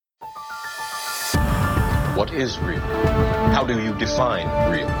What is real? How do you define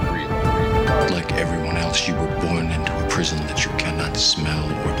real? Like everyone else, you were born into a prison that you cannot smell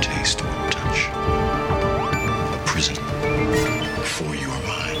or taste or touch. A prison for your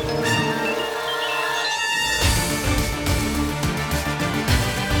mind.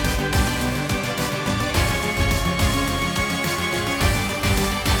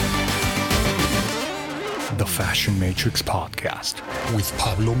 The Fashion Matrix Podcast with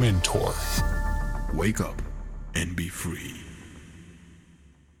Pablo Mentor. Wake up and be free.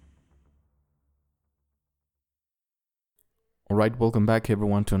 All right, welcome back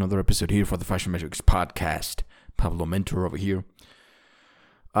everyone to another episode here for the Fashion Matrix Podcast. Pablo Mentor over here.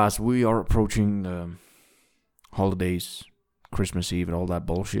 As we are approaching the holidays, Christmas Eve and all that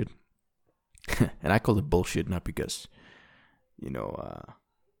bullshit. And I call it bullshit not because, I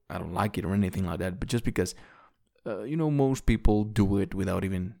don't like it or anything like that, but just because, most people do it without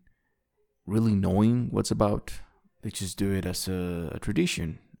even really knowing what's about. They just do it as a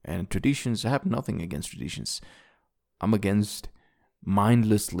tradition. And traditions, I have nothing against traditions. I'm against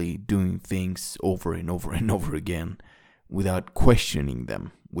mindlessly doing things over and over and over again without questioning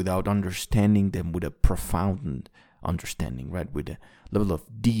them, without understanding them with a profound understanding, right? With a level of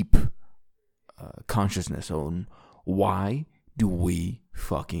deep consciousness on why do we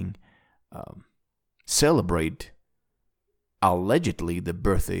fucking celebrate allegedly the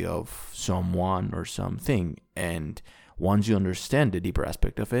birthday of someone or something. And once you understand the deeper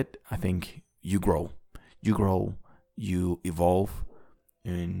aspect of it, I think you grow, you evolve,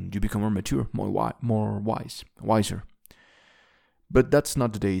 and you become more mature, more wiser. But that's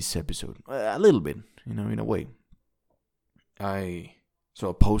not today's episode. A little bit, in a way. I saw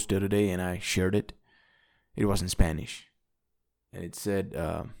a post the other day and I shared it. It was in Spanish. And it said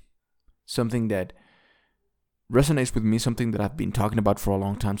something that resonates with me, something that I've been talking about for a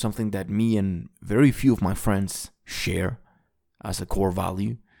long time, something that me and very few of my friends share as a core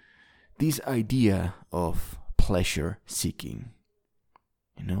value. This idea of pleasure seeking.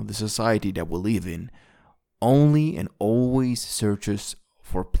 The society that we live in only and always searches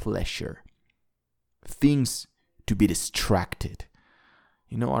for pleasure. Things to be distracted.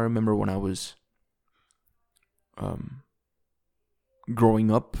 I remember when I was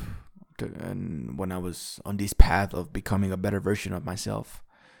growing up and when I was on this path of becoming a better version of myself,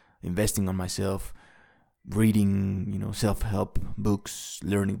 investing on myself, reading, self-help books,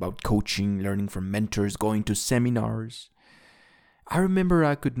 learning about coaching, learning from mentors, going to seminars. I remember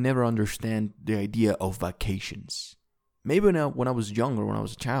I could never understand the idea of vacations. Maybe when I was younger, when I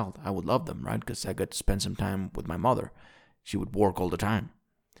was a child, I would love them, right? Because I got to spend some time with my mother. She would work all the time.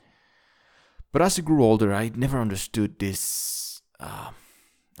 But as I grew older, I never understood this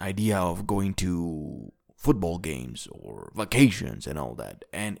idea of going to football games or vacations and all that.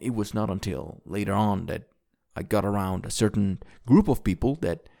 And it was not until later on that I got around a certain group of people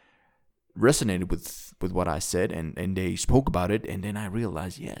that resonated with what I said, and they spoke about it, and then I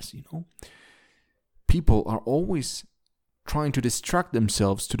realized, yes, people are always trying to distract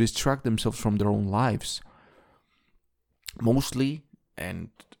themselves from their own lives. Mostly, and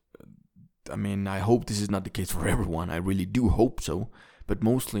I hope this is not the case for everyone, I really do hope so, but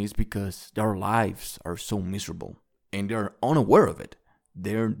mostly it's because their lives are so miserable, and they're unaware of it.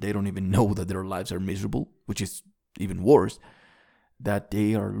 They don't even know that their lives are miserable, which is even worse, that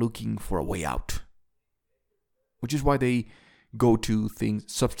they are looking for a way out. Which is why they go to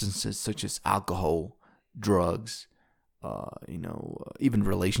substances such as alcohol, drugs, even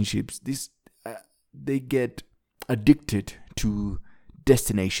relationships. They get addicted to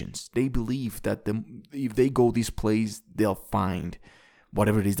destinations. They believe that if they go this place, they'll find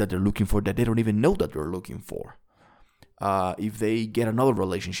whatever it is that they're looking for that they don't even know that they're looking for. If they get another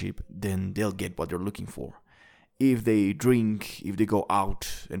relationship, then they'll get what they're looking for. If they drink, if they go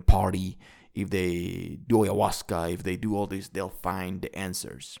out and party, if they do ayahuasca, if they do all this, they'll find the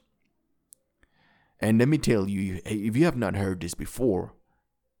answers. And let me tell you, if you have not heard this before,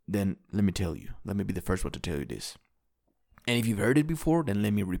 then let me tell you. Let me be the first one to tell you this. And if you've heard it before, then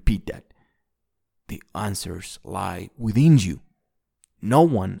let me repeat that. The answers lie within you. No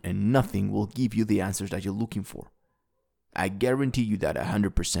one and nothing will give you the answers that you're looking for. I guarantee you that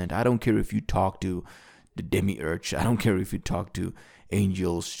 100%. I don't care if you talk to the demiurge. I don't care if you talk to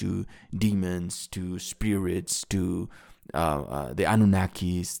angels, to demons, to spirits, to the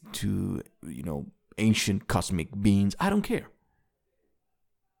Anunnakis, to ancient cosmic beings. I don't care.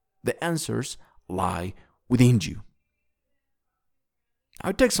 The answers lie within you.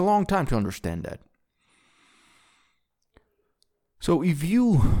 It takes a long time to understand that. So if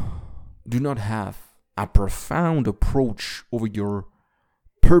you do not have a profound approach over your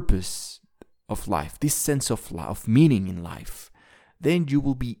purpose of life, this sense of life, of meaning in life, then you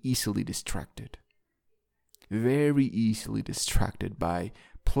will be easily distracted. Very easily distracted by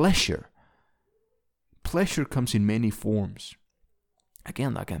pleasure. Pleasure comes in many forms.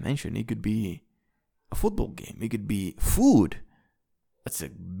 Again, like I mentioned, it could be a football game. It could be food. That's a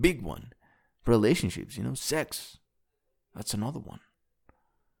big one. Relationships, sex. That's another one.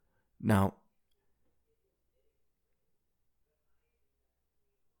 Now,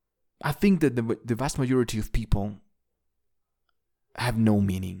 I think that the vast majority of people have no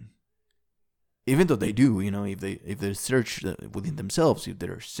meaning. Even though they do, if they search within themselves, if they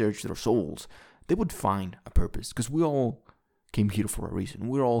search their souls, they would find a purpose. Because we all came here for a reason.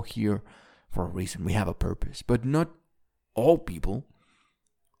 We're all here for a reason. We have a purpose. But not all people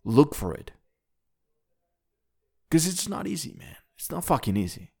look for it. Because it's not easy, man. It's not fucking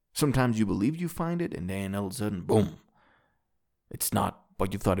easy. Sometimes you believe you find it, and then all of a sudden, boom. It's not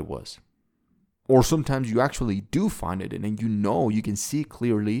what you thought it was. Or sometimes you actually do find it, and then you can see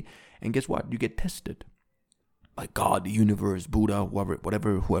clearly, and guess what? You get tested. By God, the universe, Buddha,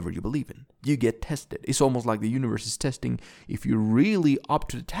 whoever you believe in. You get tested. It's almost like the universe is testing if you're really up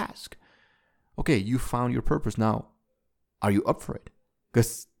to the task. Okay, you found your purpose now. Are you up for it?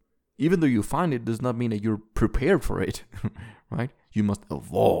 Because even though you find it, does not mean that you're prepared for it, right? You must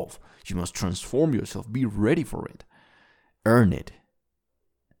evolve. You must transform yourself. Be ready for it. Earn it.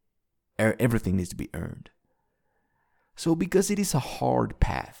 Everything needs to be earned. So because it is a hard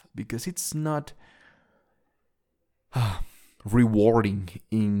path, because it's not rewarding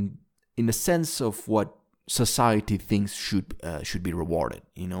in the sense of what society thinks should be rewarded,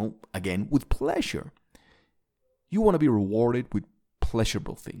 again, with pleasure. You want to be rewarded with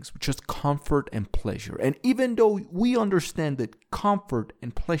pleasurable things, with just comfort and pleasure. And even though we understand that comfort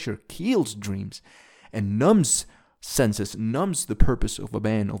and pleasure kills dreams and numbs senses, numbs the purpose of a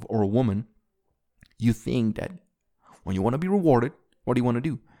man or a woman, you think that when you want to be rewarded, what do you want to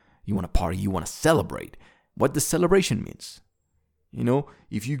do? You want to party, you want to celebrate. What the celebration means.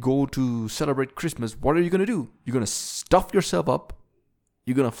 If you go to celebrate Christmas, what are you going to do? You're going to stuff yourself up.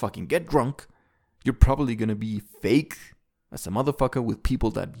 You're going to fucking get drunk. You're probably going to be fake as a motherfucker with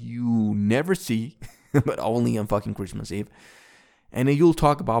people that you never see, but only on fucking Christmas Eve. And then you'll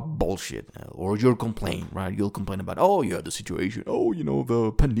talk about bullshit, or you'll complain, right? You'll complain about, the situation. Oh,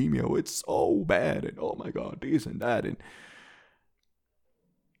 the pandemic, it's so bad. And oh my God, this and that. And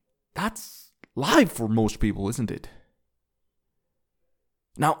that's life for most people, isn't it?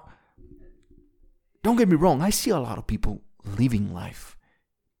 Now, don't get me wrong. I see a lot of people living life.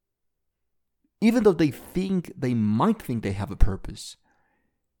 Even though they might think they have a purpose.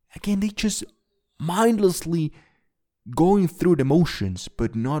 Again, they just mindlessly going through the motions,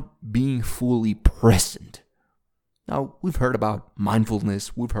 but not being fully present. Now, we've heard about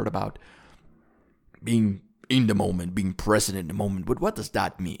mindfulness. We've heard about being in the moment, being present in the moment. But what does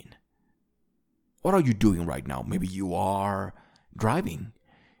that mean? What are you doing right now? Maybe you are driving.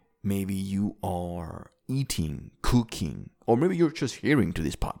 Maybe you are eating, cooking, or maybe you're just hearing to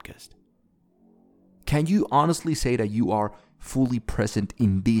this podcast. Can you honestly say that you are fully present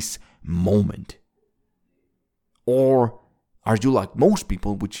in this moment? Or are you like most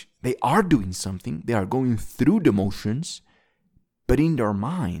people, which they are doing something, they are going through the motions, but in their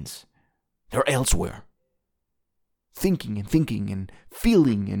minds, they're elsewhere. Thinking and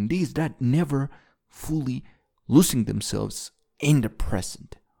feeling and this, that, never fully losing themselves in the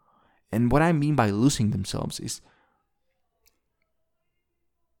present. And what I mean by losing themselves is,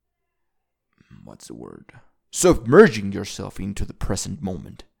 what's the word? Submerging yourself into the present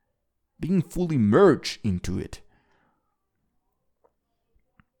moment. Being fully merged into it.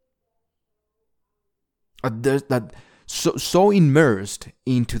 So immersed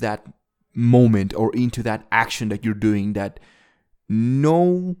into that moment or into that action that you're doing that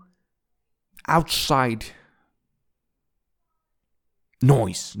no outside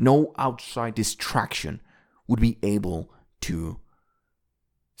noise, no outside distraction would be able to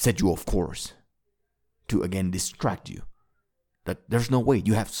set you off course, to again distract you. That there's no way.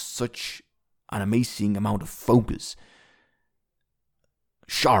 You have such an amazing amount of focus,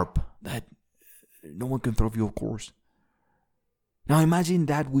 sharp, that no one can throw you off course. Now imagine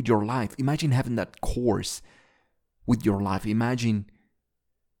that with your life. Imagine having that course with your life. Imagine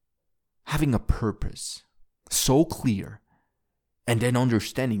having a purpose so clear and then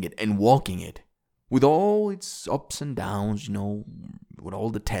understanding it and walking it with all its ups and downs, with all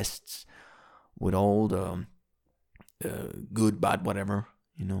the tests, with all the good, bad, whatever,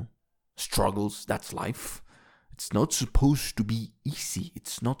 struggles. That's life. It's not supposed to be easy.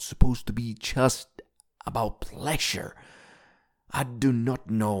 It's not supposed to be just about pleasure. I do not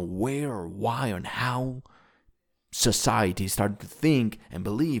know where or why and how society started to think and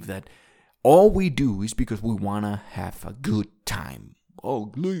believe that all we do is because we want to have a good time.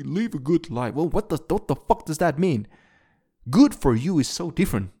 Oh, live a good life. Well, what the fuck does that mean? Good for you is so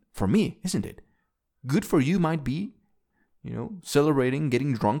different from me, isn't it? Good for you might be, celebrating,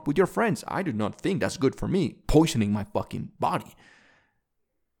 getting drunk with your friends. I do not think that's good for me. Poisoning my fucking body.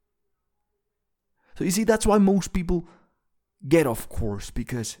 So you see, that's why most people get off course,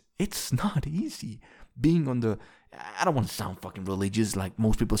 because it's not easy being on the, I don't want to sound fucking religious, like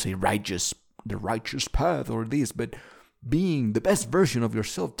most people say the righteous path or this, but being the best version of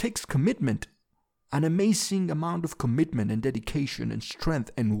yourself takes commitment, an amazing amount of commitment and dedication and strength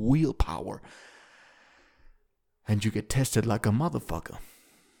and willpower. And you get tested like a motherfucker.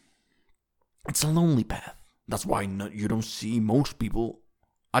 It's a lonely path. That's why you don't see most people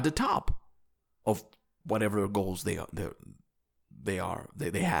at the top of whatever goals they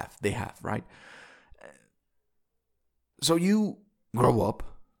have, right? So you grow up,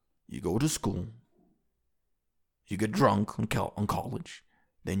 you go to school, you get drunk on college,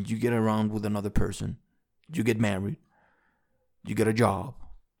 then you get around with another person, you get married, you get a job,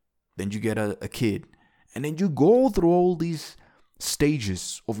 then you get a kid, and then you go through all these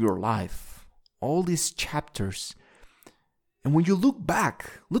stages of your life, all these chapters. And when you look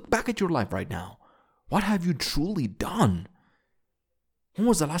back at your life right now, what have you truly done? When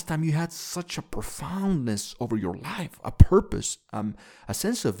was the last time you had such a profoundness over your life, a purpose, a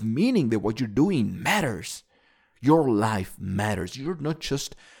sense of meaning that what you're doing matters? Your life matters. You're not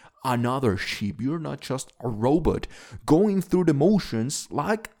just another sheep. You're not just a robot going through the motions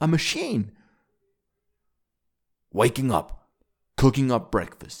like a machine. Waking up, cooking up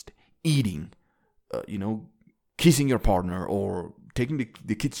breakfast, eating, kissing your partner or taking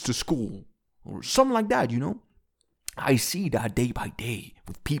the kids to school or something like that, I see that day by day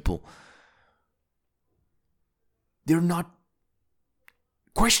with people. They're not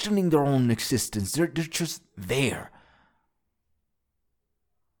questioning their own existence. They're just there.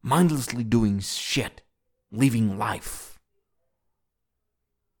 Mindlessly doing shit. Living life.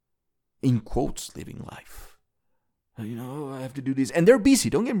 In quotes, living life. I have to do this. And they're busy.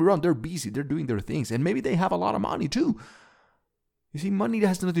 Don't get me wrong. They're busy. They're doing their things. And maybe they have a lot of money too. You see, money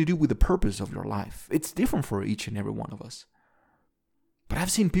has nothing to do with the purpose of your life. It's different for each and every one of us. But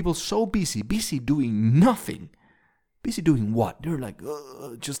I've seen people so busy doing nothing. Busy doing what? They're like,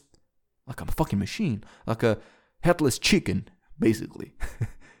 just like a fucking machine. Like a headless chicken, basically.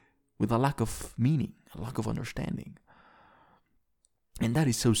 With a lack of meaning, a lack of understanding. And that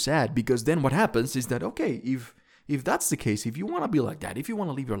is so sad, because then what happens is that, okay, if that's the case, if you want to be like that, if you want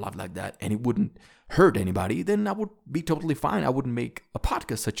to live your life like that, and it wouldn't hurt anybody, then I would be totally fine. I wouldn't make a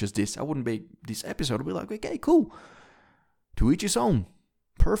podcast such as this. I wouldn't make this episode. I'd be like, okay, cool. To each his own.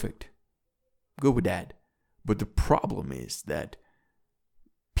 Perfect. Go with that. But the problem is that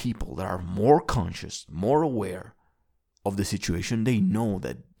people that are more conscious, more aware of the situation, they know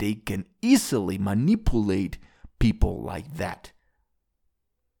that they can easily manipulate people like that.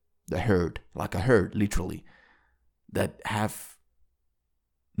 The herd, like a herd, literally, that have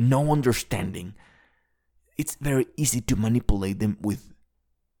no understanding. It's very easy to manipulate them with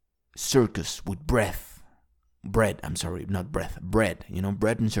circus, with bread, bread and circus.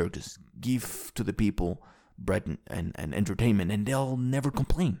 Give to the people bread and entertainment, and they'll never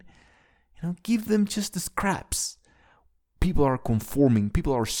complain. Give them just the scraps. People are conforming,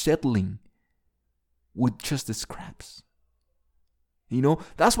 people are settling with just the scraps.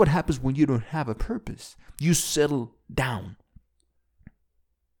 That's what happens when you don't have a purpose. You settle down.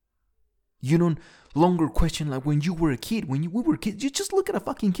 You don't longer question, like when you were a kid. When we were kids, you just look at a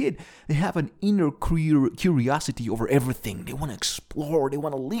fucking kid. They have an inner curiosity over everything. They want to explore. They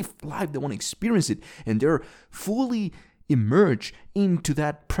want to live life. They want to experience it. And they're fully immersed into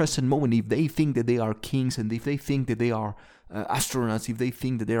that present moment. If they think that they are kings, and if they think that they are astronauts, if they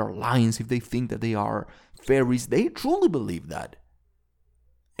think that they are lions, if they think that they are fairies, they truly believe that.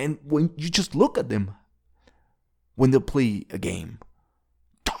 And when you just look at them, when they play a game,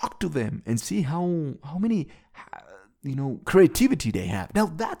 talk to them and see how many creativity they have. Now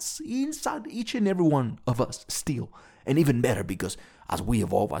that's inside each and every one of us still, and even better, because as we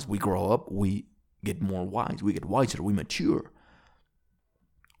evolve, as we grow up, we get more wise, we get wiser, we mature,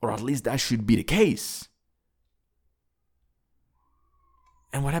 or at least that should be the case.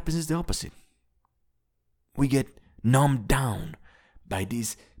 And what happens is the opposite. We get numbed down by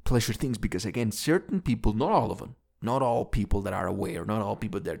these pleasure things, because again, certain people, not all of them, not all people that are aware, not all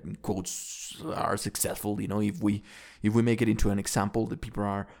people that in quotes are successful, if we make it into an example that people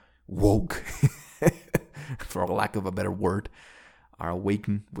are woke, for lack of a better word, are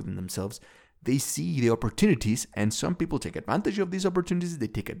awakened within themselves, they see the opportunities, and some people take advantage of these opportunities. They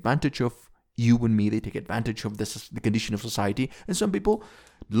take advantage of you and me. They take advantage of the condition of society. And some people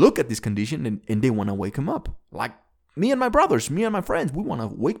look at this condition and they want to wake them up. Like me and my brothers, me and my friends, we want to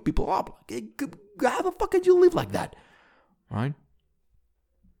wake people up. Like, how the fuck could you live like that? Right?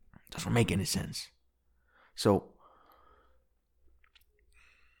 Doesn't make any sense. So,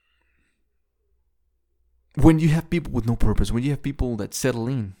 when you have people with no purpose, when you have people that settle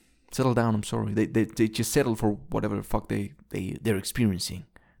down, they just settle for whatever the fuck they're experiencing,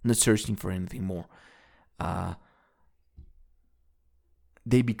 not searching for anything more.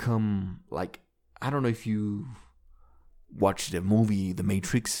 They become like, I don't know if you watched the movie The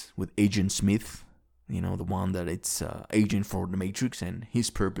Matrix with Agent Smith, the one that it's agent for the Matrix, and his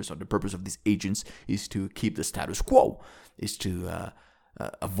purpose, or the purpose of these agents, is to keep the status quo, is to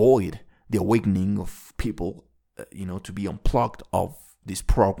avoid the awakening of people, to be unplugged of this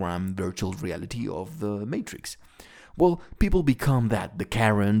program virtual reality of the Matrix. Well, people become that. The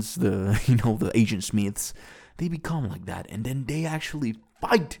Karens, the Agent Smiths, they become like that. And then they actually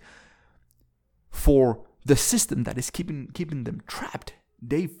fight for the system that is keeping them trapped.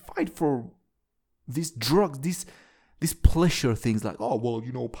 They fight for these drugs, these pleasure things like, oh,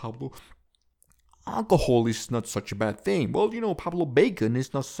 well, Pablo, alcohol is not such a bad thing. Well, Pablo, bacon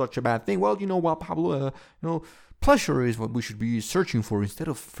is not such a bad thing. Well, Pablo, pleasure is what we should be searching for instead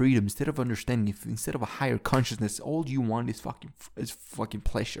of freedom, instead of understanding, instead of a higher consciousness. All you want is fucking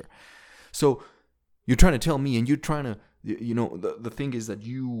pleasure. So you're trying to tell me, and you're trying to, the thing is that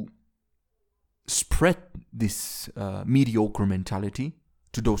you spread this mediocre mentality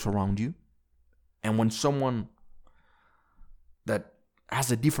to those around you. And when someone that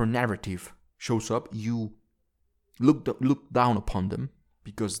has a different narrative shows up, you look down upon them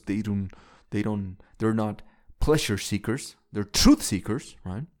because they're not pleasure seekers, they're truth seekers,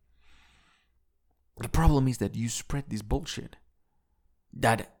 right? The problem is that you spread this bullshit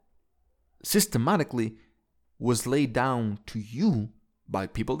that systematically was laid down to you by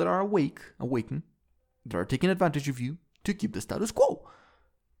people that are awakened, that are taking advantage of you to keep the status quo.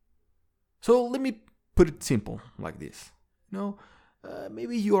 So let me put it simple like this.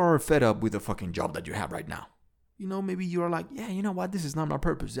 Maybe you are fed up with the fucking job that you have right now. Maybe you're like, yeah, you know what? This is not my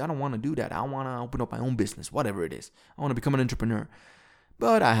purpose. I don't want to do that. I want to open up my own business, whatever it is. I want to become an entrepreneur.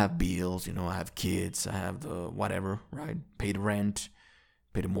 But I have bills, I have kids, I have the whatever, right? Pay the rent,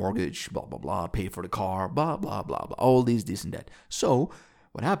 pay the mortgage, blah, blah, blah, pay for the car, blah, blah, blah, blah. All this and that. So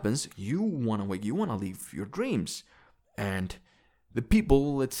what happens? You want to live your dreams. And the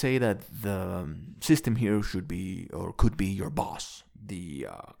people, let's say that the system here should be or could be your boss, the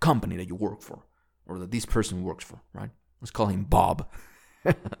company that you work for, or that this person works for, right? Let's call him Bob.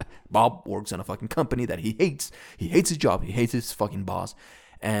 Bob works in a fucking company that he hates. He hates his job. He hates his fucking boss.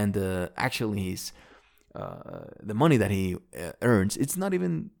 And actually, the money that he earns, it's not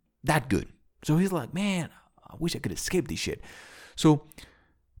even that good. So he's like, man, I wish I could escape this shit. So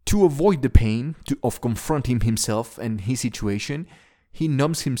to avoid the pain of confronting himself and his situation, he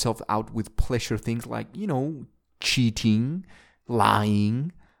numbs himself out with pleasure things like, cheating,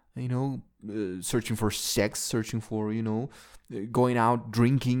 lying, searching for sex, searching for, going out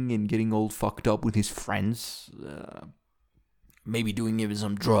drinking and getting all fucked up with his friends, maybe doing even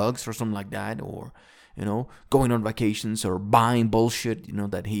some drugs or something like that, or, going on vacations or buying bullshit,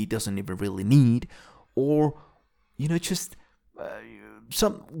 that he doesn't even really need, or, just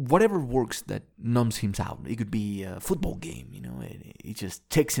whatever works that numbs him out. It could be a football game, it just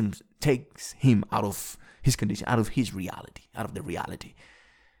takes him out of his condition, out of his reality, out of the reality.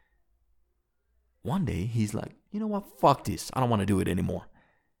 One day, he's like, you know what, fuck this, I don't want to do it anymore.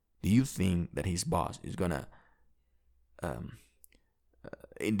 Do you think that his boss is gonna,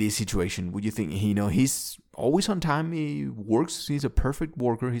 in this situation, would you think, he's always on time, he works, he's a perfect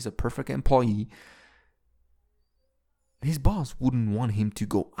worker, he's a perfect employee. His boss wouldn't want him to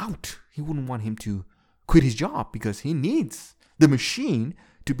go out. He wouldn't want him to quit his job because he needs the machine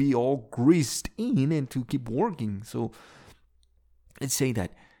to be all greased in and to keep working. So let's say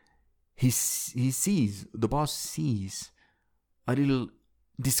that the boss sees a little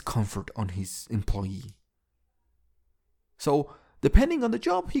discomfort on his employee. So depending on the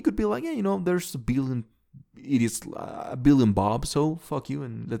job, he could be like, yeah, there's a billion Bob, so fuck you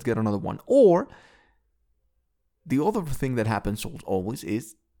and let's get another one. Or the other thing that happens always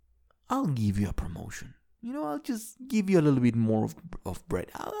is, I'll give you a promotion. I'll just give you a little bit more of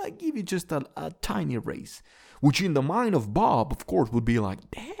bread. I'll give you just a tiny raise. Which in the mind of Bob, of course, would be like,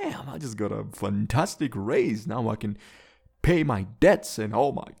 damn, I just got a fantastic raise. Now I can pay my debts and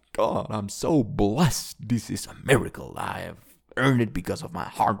oh my God, I'm so blessed. This is a miracle. I have earned it because of my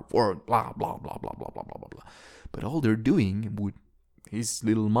hard work, blah, blah, blah, blah, blah, blah, blah, blah, blah. But all they're doing with his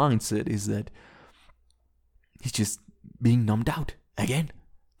little mindset is that he's just being numbed out again,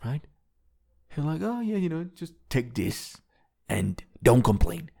 right? He's like, oh yeah, just take this and don't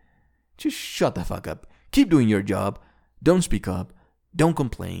complain. Just shut the fuck up. Keep doing your job. Don't speak up. Don't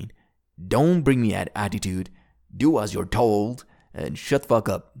complain. Don't bring me attitude. Do as you're told and shut the fuck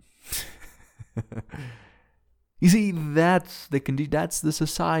up. You see, that's the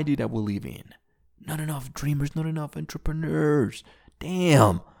society that we live in. Not enough dreamers, not enough entrepreneurs.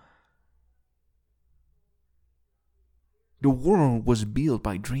 Damn. The world was built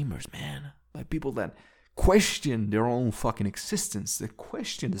by dreamers, man. By people that question their own fucking existence, that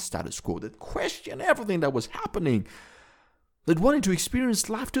question the status quo, that question everything that was happening, that wanted to experience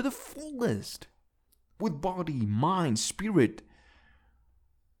life to the fullest. With body, mind, spirit,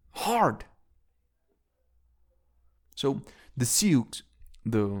 heart. So the Sioux,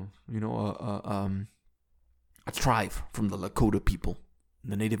 a tribe from the Lakota people,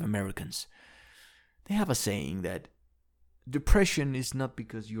 the Native Americans, they have a saying that depression is not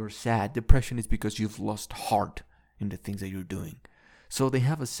because you're sad. Depression is because you've lost heart in the things that you're doing. So they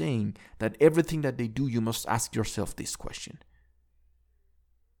have a saying that everything that they do, you must ask yourself this question.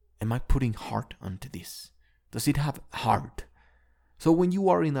 Am I putting heart onto this? Does it have heart? So when you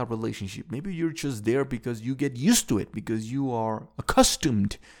are in a relationship, maybe you're just there because you get used to it, because you are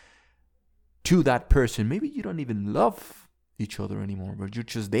accustomed to that person. Maybe you don't even love each other anymore, but you're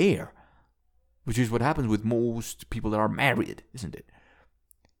just there. Which is what happens with most people that are married, isn't it?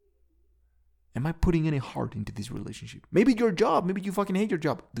 Am I putting any heart into this relationship? Maybe your job, maybe you fucking hate your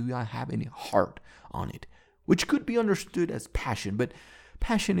job. Do I have any heart on it? Which could be understood as passion, but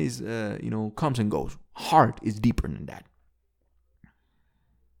passion is, comes and goes. Heart is deeper than that.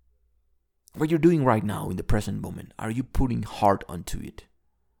 What you're doing right now in the present moment, are you putting heart onto it?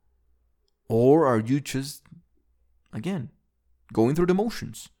 Or are you just, again, going through the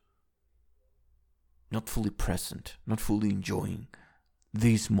motions? Not fully present, not fully enjoying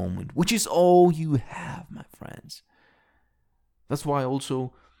this moment, which is all you have, my friends. That's why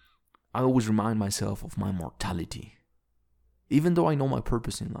also I always remind myself of my mortality. Even though I know my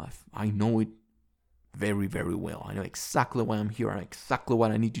purpose in life, I know it very, very well. I know exactly why I'm here, and exactly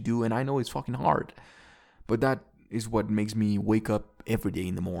what I need to do, and I know it's fucking hard. But that is what makes me wake up every day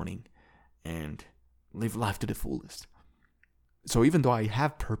in the morning and live life to the fullest. So even though I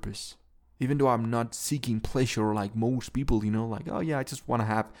have purpose, even though I'm not seeking pleasure like most people, like, oh yeah, I just want to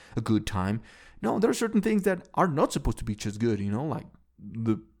have a good time. No, there are certain things that are not supposed to be just good, like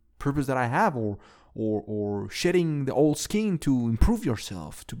the purpose that I have, or shedding the old skin to improve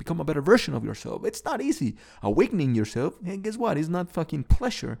yourself, to become a better version of yourself. It's not easy. Awakening yourself, hey, guess what? It's not fucking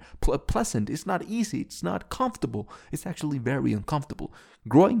pleasant. It's not easy. It's not comfortable. It's actually very uncomfortable.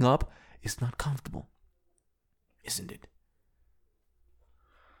 Growing up is not comfortable, isn't it?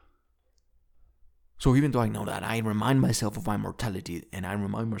 So even though I know that, I remind myself of my mortality, and I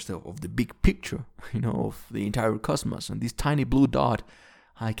remind myself of the big picture, of the entire cosmos. And this tiny blue dot,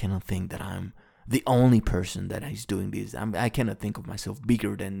 I cannot think that I'm the only person that is doing this. I cannot think of myself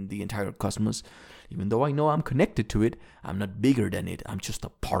bigger than the entire cosmos. Even though I know I'm connected to it, I'm not bigger than it. I'm just a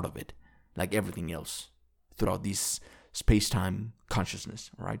part of it, like everything else throughout this space-time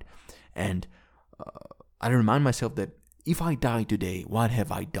consciousness, right? And I remind myself that if I die today, what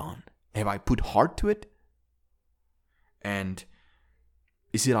have I done? Have I put heart to it? And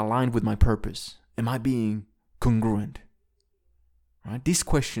is it aligned with my purpose? Am I being congruent? Right? These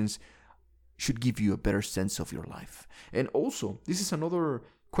questions should give you a better sense of your life. And also, this is another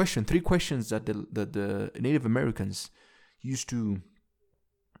question, 3 questions that the Native Americans used to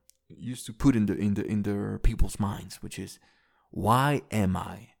put in their people's minds, which is, why am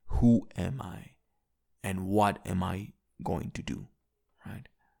I? Who am I? And what am I going to do? Right?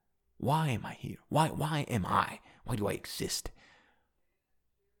 Why am I here? Why am I? Why do I exist?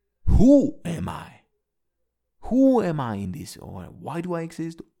 Who am I? Who am I in this? Or why do I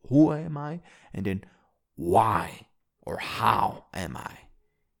exist? Who am I? And then why or how am I?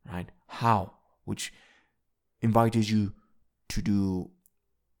 Right? How, which invites you to do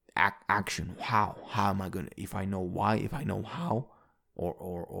action. How am I gonna? If I know why, if I know how,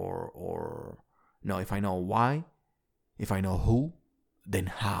 or no, if I know why, if I know who, then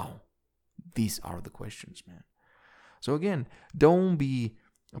how? These are the questions, man. So again, don't be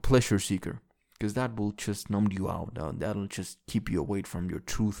a pleasure seeker, because that will just numb you out. That'll just keep you away from your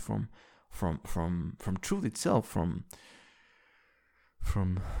truth, from truth itself, from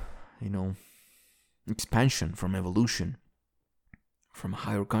expansion, from evolution, from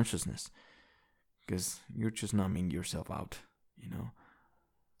higher consciousness. Because you're just numbing yourself out.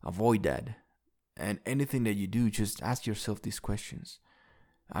 Avoid that. And anything that you do, just ask yourself these questions.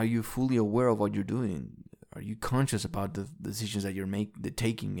 Are you fully aware of what you're doing? Are you conscious about the decisions that you're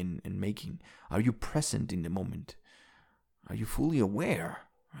taking and making? Are you present in the moment? Are you fully aware?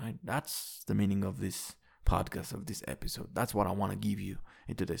 Right? That's the meaning of this podcast, of this episode. That's what I want to give you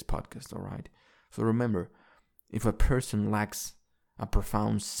in today's podcast, all right? So remember, if a person lacks a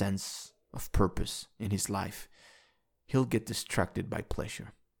profound sense of purpose in his life, he'll get distracted by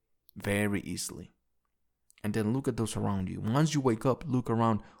pleasure very easily. And then look at those around you. Once you wake up, look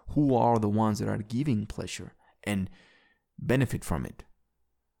around. Who are the ones that are giving pleasure and benefit from it?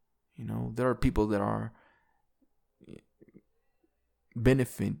 There are people that are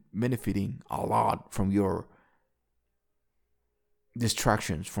benefiting a lot from your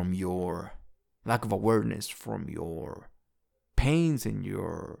distractions, from your lack of awareness, from your pains and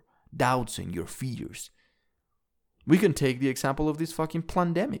your doubts and your fears. We can take the example of this fucking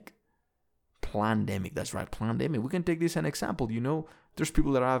pandemic. That's right, pandemic. We can take this as an example. There's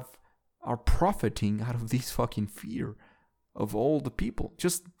people that are profiting out of this fucking fear of all the people.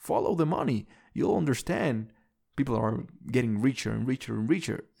 Just follow the money. You'll understand. People are getting richer and richer and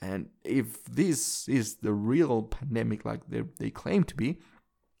richer. And if this is the real pandemic like they claim to be,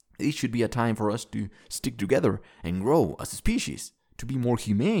 it should be a time for us to stick together and grow as a species, to be more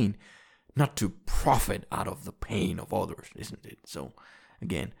humane, not to profit out of the pain of others, isn't it? So,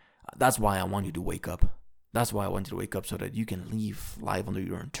 again, that's why I want you to wake up. That's why I want you to wake up, so that you can live life under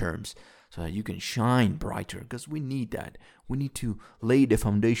your own terms, so that you can shine brighter, because we need that. We need to lay the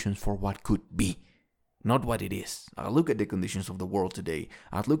foundations for what could be, not what it is. I look at the conditions of the world today.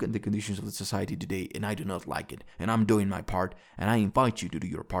 I look at the conditions of the society today, and I do not like it. And I'm doing my part, and I invite you to do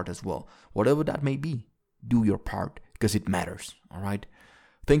your part as well. Whatever that may be, do your part, because it matters, all right?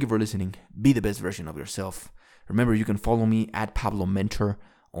 Thank you for listening. Be the best version of yourself. Remember, you can follow me at Pablo Mentor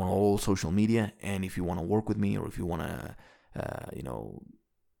on all social media. And if you want to work with me, or if you want to,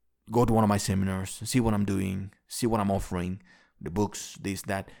 go to one of my seminars, see what I'm doing, see what I'm offering, the books, this,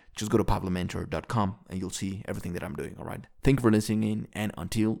 that, just go to pablomentor.com and you'll see everything that I'm doing, all right? Thank you for listening, and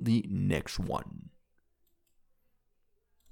until the next one.